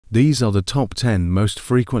These are the top 10 most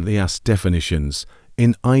frequently asked definitions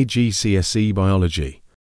in IGCSE Biology.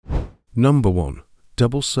 Number 1.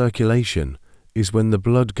 Double circulation is when the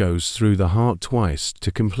blood goes through the heart twice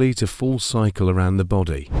to complete a full cycle around the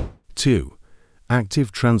body. 2.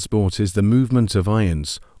 Active transport is the movement of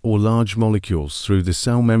ions or large molecules through the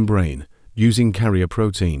cell membrane using carrier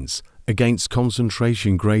proteins against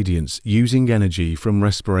concentration gradients using energy from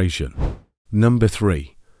respiration. Number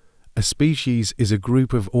 3. A species is a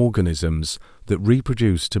group of organisms that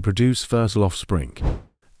reproduce to produce fertile offspring.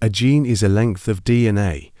 A gene is a length of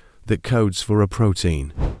DNA that codes for a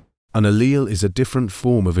protein. An allele is a different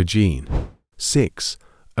form of a gene. 6.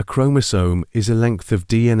 A chromosome is a length of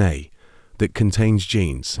DNA that contains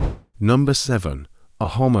genes. Number 7. A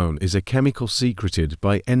hormone is a chemical secreted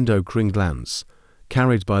by endocrine glands,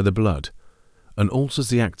 carried by the blood, and alters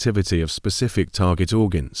the activity of specific target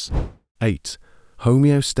organs. 8.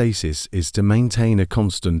 Homeostasis is to maintain a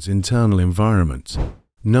constant internal environment.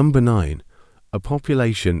 Number 9. A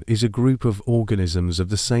population is a group of organisms of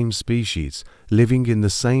the same species living in the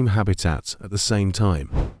same habitat at the same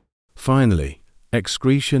time. Finally,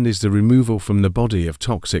 excretion is the removal from the body of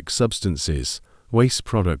toxic substances, waste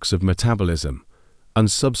products of metabolism,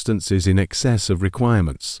 and substances in excess of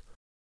requirements.